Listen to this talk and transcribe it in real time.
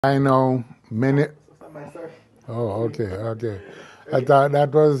I know many. Oh, okay. I thought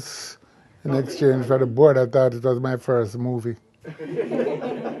that was in exchange for the board. I thought it was my first movie.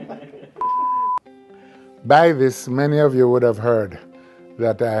 By this, many of you would have heard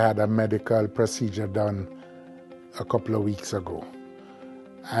that I had a medical procedure done a couple of weeks ago.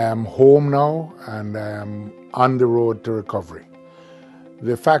 I am home now and I am on the road to recovery.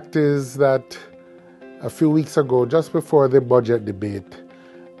 The fact is that a few weeks ago, just before the budget debate,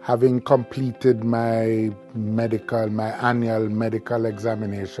 having completed my annual medical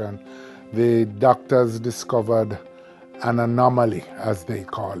examination, the doctors discovered an anomaly, as they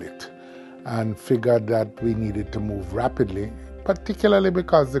call it, and figured that we needed to move rapidly, particularly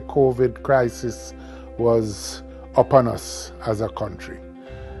because the COVID crisis was upon us as a country.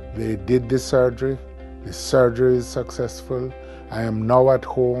 They did the surgery is successful, I am now at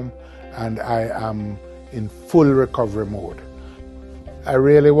home, and I am in full recovery mode. I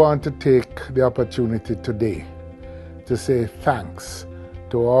really want to take the opportunity today to say thanks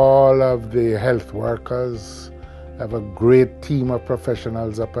to all of the health workers. I have a great team of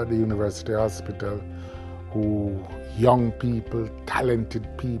professionals up at the University Hospital young people, talented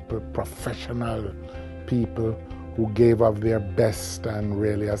people, professional people who gave of their best and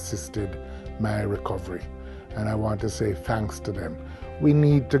really assisted my recovery. And I want to say thanks to them. We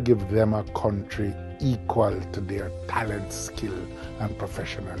need to give them a country equal to their talent, skill, and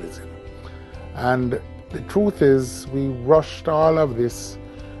professionalism. And the truth is, we rushed all of this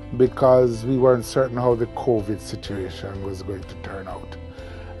because we weren't certain how the COVID situation was going to turn out.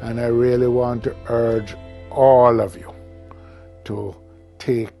 And I really want to urge all of you to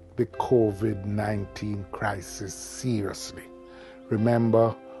take the COVID-19 crisis seriously.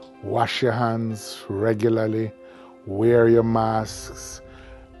 Remember, wash your hands regularly, wear your masks,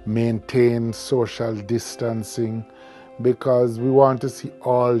 maintain social distancing, because we want to see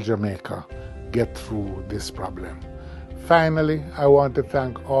all Jamaica get through this problem. Finally, I want to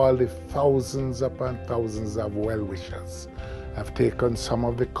thank all the thousands upon thousands of well-wishers. I've taken some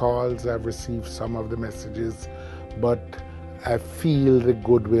of the calls, I've received some of the messages, but I feel the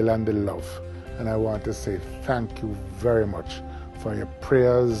goodwill and the love. And I want to say thank you very much for your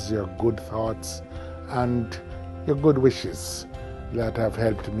prayers, your good thoughts, and your good wishes that have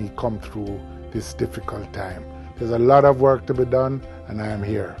helped me come through this difficult time. There's a lot of work to be done, and I am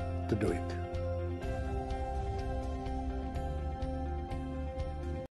here to do it.